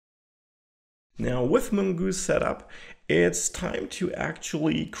Now with Mongoose set up, it's time to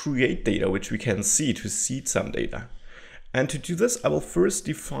actually create data which we can see, to seed some data. And to do this, I will first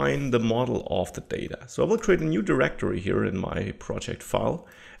define the model of the data. So I will create a new directory here in my project file,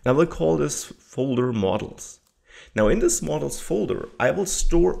 and I will call this folder models. Now in this models folder, I will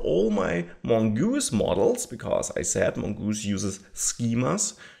store all my Mongoose models, because I said Mongoose uses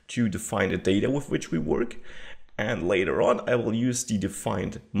schemas to define the data with which we work. And later on, I will use the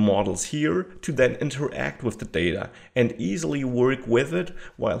defined models here to then interact with the data and easily work with it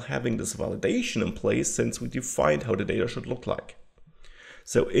while having this validation in place, since we defined how the data should look like.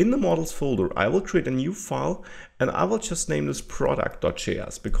 So in the models folder, I will create a new file and I will just name this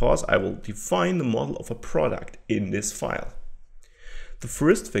product.js, because I will define the model of a product in this file. The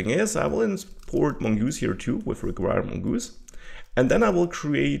first thing is I will import Mongoose here too with require Mongoose. And then I will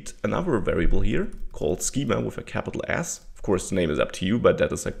create another variable here called schema with a capital S. Of course, the name is up to you, but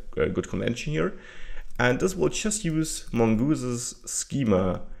that is a good convention here. And this will just use Mongoose's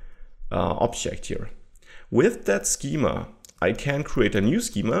schema object here. With that schema, I can create a new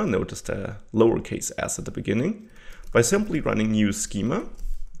schema, notice the lowercase s at the beginning, by simply running new schema.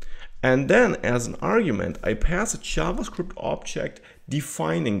 And then as an argument, I pass a JavaScript object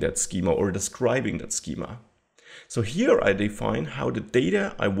defining that schema or describing that schema. So here I define how the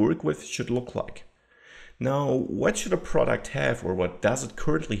data I work with should look like. Now, what should a product have, or what does it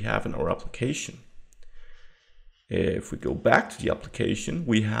currently have in our application? If we go back to the application,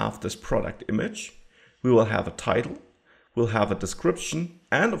 we have this product image. We will have a title, we'll have a description,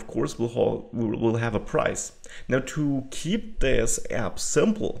 and of course we'll have a price. Now to keep this app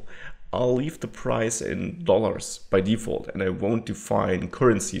simple, I'll leave the price in dollars by default, and I won't define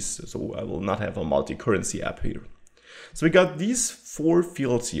currencies, so I will not have a multi-currency app here. So we got these 4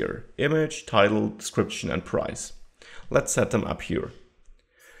 fields here: image, title, description, and price. Let's set them up here.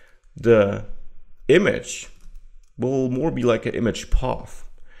 The image will more be like an image path,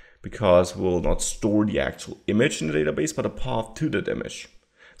 because we'll not store the actual image in the database, but a path to that image.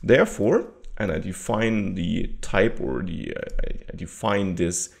 Therefore, and I define the type, or I define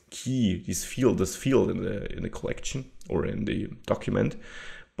this key, this field in the collection or in the document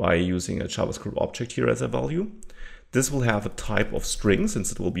by using a JavaScript object here as a value. This will have a type of string,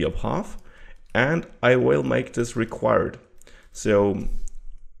 since it will be a path, and I will make this required. So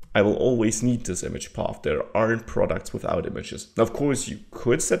I will always need this image path. There aren't products without images. Now, of course, you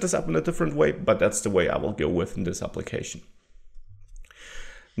could set this up in a different way, but that's the way I will go with in this application.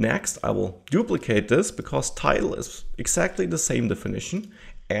 Next, I will duplicate this, because title is exactly the same definition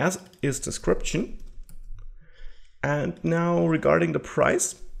as is description. And now regarding the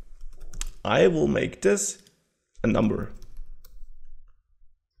price, I will make this a number.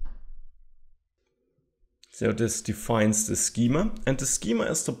 So this defines the schema, and the schema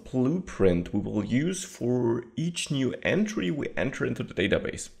is the blueprint we will use for each new entry we enter into the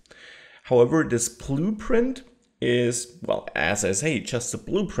database. However, this blueprint is, well, as I say, just a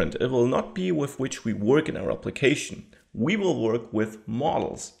blueprint. It will not be with which we work in our application. We will work with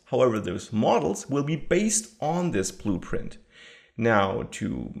models. However, those models will be based on this blueprint. Now,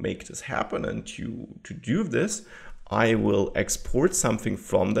 to make this happen and to do this, I will export something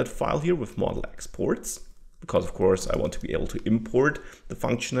from that file here with model exports, because of course I want to be able to import the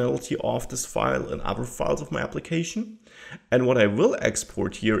functionality of this file and other files of my application. And what I will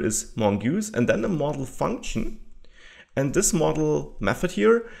export here is Mongoose and then the model function. And this model method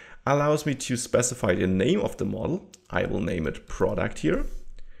here allows me to specify the name of the model. I will name it product here.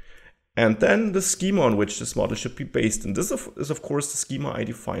 And then the schema on which this model should be based. And this is of course the schema I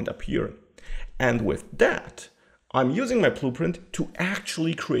defined up here. And with that, I'm using my blueprint to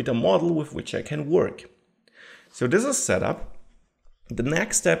actually create a model with which I can work. So this is set up. The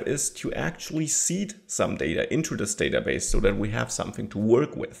next step is to actually seed some data into this database so that we have something to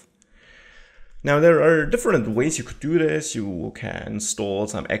work with. Now, there are different ways you could do this. You can install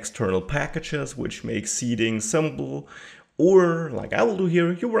some external packages which make seeding simple, or like I will do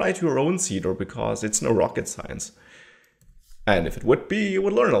here, you write your own seeder, because it's no rocket science. And if it would be, you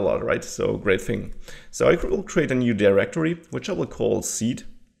would learn a lot, right? So great thing. So I will create a new directory, which I will call seed.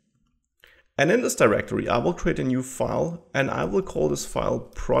 And in this directory, I will create a new file, and I will call this file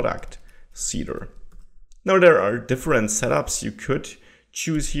product seeder. Now, there are different setups you could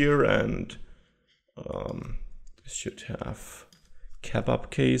choose here, and this should have cap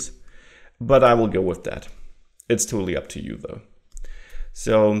uppercase, but I will go with that. It's totally up to you though.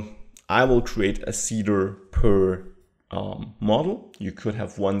 So I will create a seeder per model. You could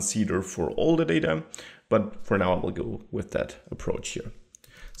have one seeder for all the data, but for now I will go with that approach here.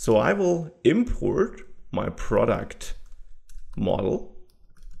 So I will import my product model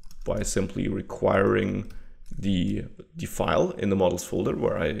by simply requiring the file in the models folder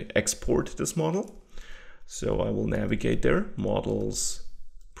where I export this model. So I will navigate there, models,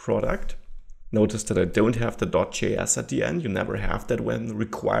 product. Notice that I don't have the .js at the end. You never have that when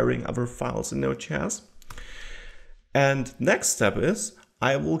requiring other files in Node.js. And next step is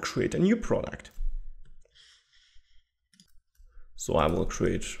I will create a new product. So I will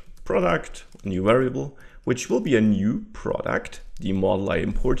create product, a new variable, which will be a new product, the model I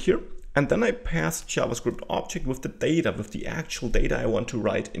import here. And then I pass JavaScript object with the data, with the actual data I want to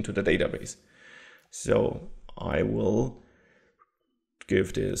write into the database. So I will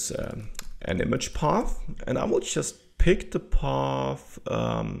give this an image path, and I will just pick the path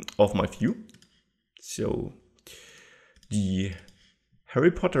of my view. So the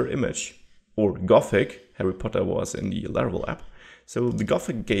Harry Potter image, or Gothic, Harry Potter was in the Laravel app. So the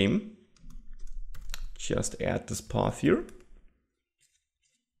Gothic game, just add this path here.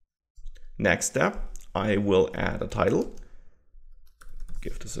 Next step, I will add a title.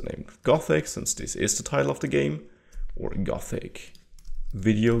 Give this a name Gothic, since this is the title of the game, or Gothic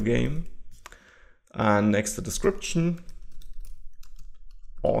video game. And next, the description.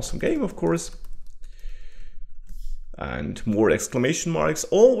 Awesome game, of course. And more exclamation marks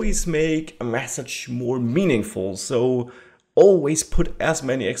always make a message more meaningful. So always put as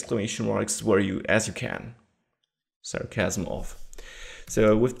many exclamation marks as you can. Sarcasm off.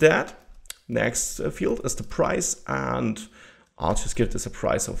 So with that, next field is the price, and I'll just give this a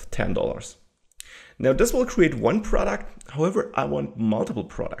price of $10. Now this will create one product. However, I want multiple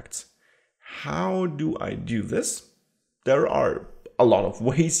products. How do I do this? There are a lot of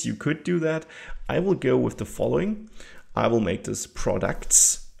ways you could do that. I will go with the following. I will make this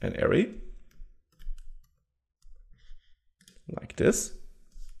products an array like this.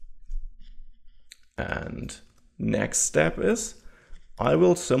 And next step is I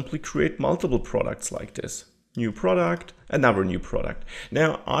will simply create multiple products like this. New product, another new product.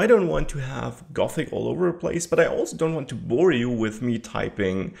 Now, I don't want to have Gothic all over the place, but I also don't want to bore you with me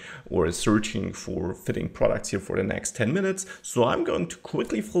typing or searching for fitting products here for the next 10 minutes. So I'm going to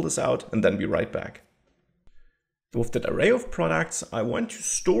quickly fill this out and then be right back. With that array of products, I want to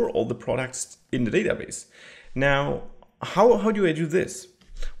store all the products in the database. Now, how do I do this?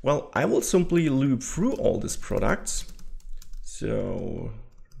 Well, I will simply loop through all these products. So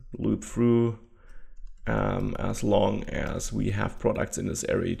loop through as long as we have products in this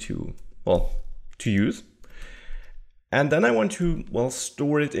array to use. And then I want to,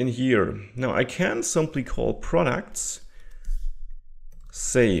 store it in here. Now I can simply call products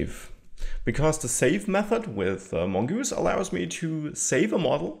save, because the save method with Mongoose allows me to save a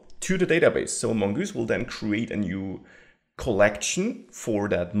model to the database. So Mongoose will then create a new collection for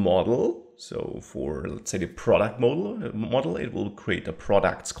that model. So for, let's say, the product model, it will create a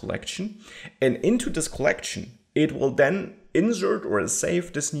products collection. And into this collection, it will then insert or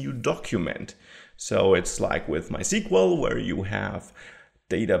save this new document. So it's like with MySQL, where you have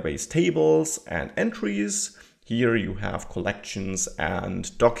database tables and entries. Here you have collections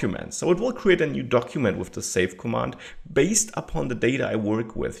and documents. So it will create a new document with the save command based upon the data I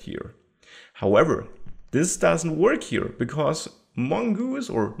work with here. However, this doesn't work here because Mongoose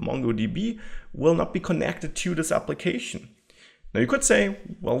or MongoDB will not be connected to this application. Now you could say,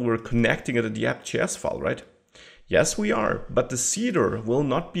 well, we're connecting it to the app.js file, right? Yes, we are, but the seeder will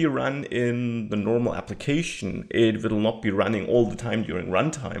not be run in the normal application. It will not be running all the time during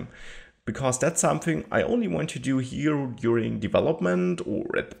runtime, because that's something I only want to do here during development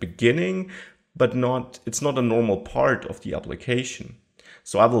or at the beginning, but it's not a normal part of the application.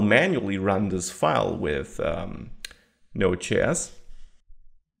 So I will manually run this file with Node.js.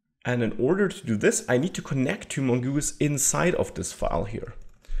 And in order to do this, I need to connect to Mongoose inside of this file here.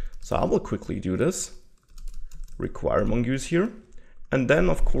 So I will quickly do this, require Mongoose here, and then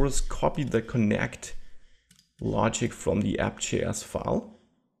of course copy the connect logic from the app.js file.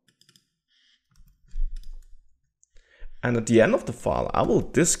 And at the end of the file, I will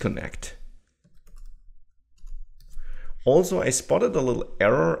disconnect. Also, I spotted a little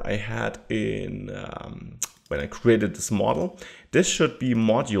error I had in when I created this model. This should be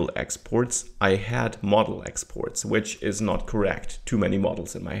module exports. I had model exports, which is not correct. Too many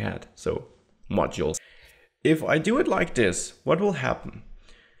models in my head, so modules. If I do it like this, what will happen?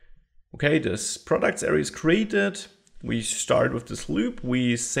 Okay, this products array is created. We start with this loop.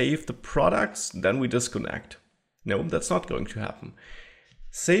 We save the products, then we disconnect. No, that's not going to happen.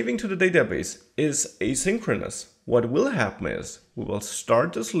 Saving to the database is asynchronous. What will happen is we will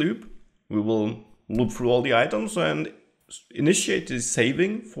start this loop. We will loop through all the items and initiate the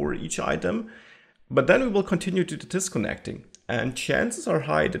saving for each item, but then we will continue to the disconnecting. and chances are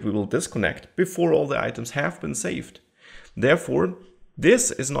high that we will disconnect before all the items have been saved. Therefore,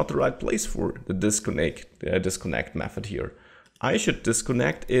 this is not the right place for the disconnect method here. I should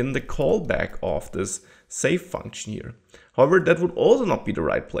disconnect in the callback of this save function here. However, that would also not be the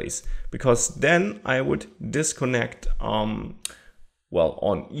right place, because then I would disconnect on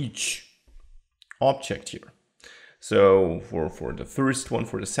each object here. So for the first one,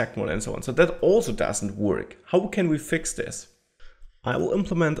 for the second one, and so on. So that also doesn't work. How can we fix this? I will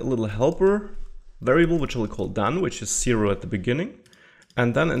implement a little helper variable, which I will call done, which is 0 at the beginning.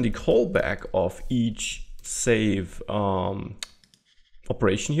 And then in the callback of each save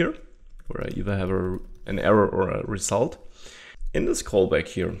operation here, where I either have an error or a result, in this callback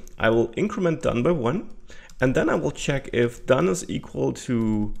here, I will increment done by 1, and then I will check if done is equal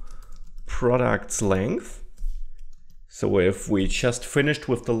to product's length. So if we just finished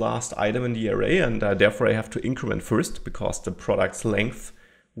with the last item in the array, and therefore I have to increment first, because the product's length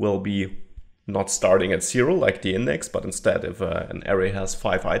will be not starting at 0 like the index, but instead if an array has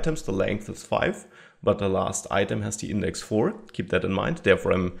 5 items, the length is 5, but the last item has the index 4. Keep that in mind.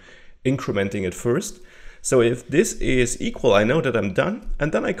 Therefore I'm incrementing it first. So if this is equal, I know that I'm done,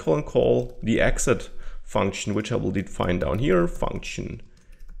 and then I can call the exit function, which I will define down here, function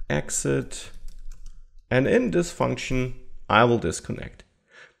exit, and in this function I will disconnect.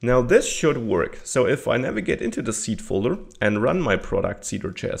 Now this should work. So if I navigate into the seed folder and run my product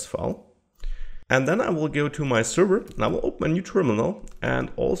seed.js file, and then I will go to my server and I will open a new terminal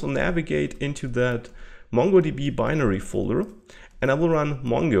and also navigate into that MongoDB binary folder, and I will run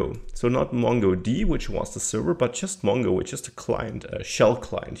Mongo. So not MongoD, which was the server, but just Mongo, which is the client, a shell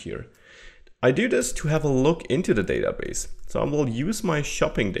client here. I do this to have a look into the database. So I will use my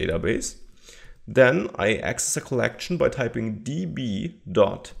shopping database. Then I access a collection by typing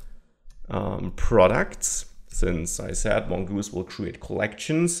db.products. Since I said Mongoose will create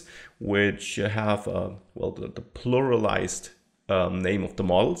collections which have the pluralized name of the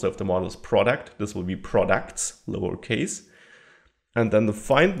model. So if the model is product, this will be products, lowercase. And then the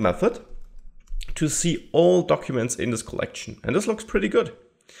find method to see all documents in this collection. And this looks pretty good.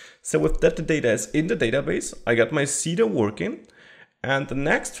 So with that the data is in the database, I got my seeder working. And the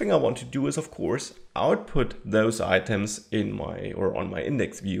next thing I want to do is, of course, output those items in on my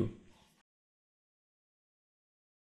index view.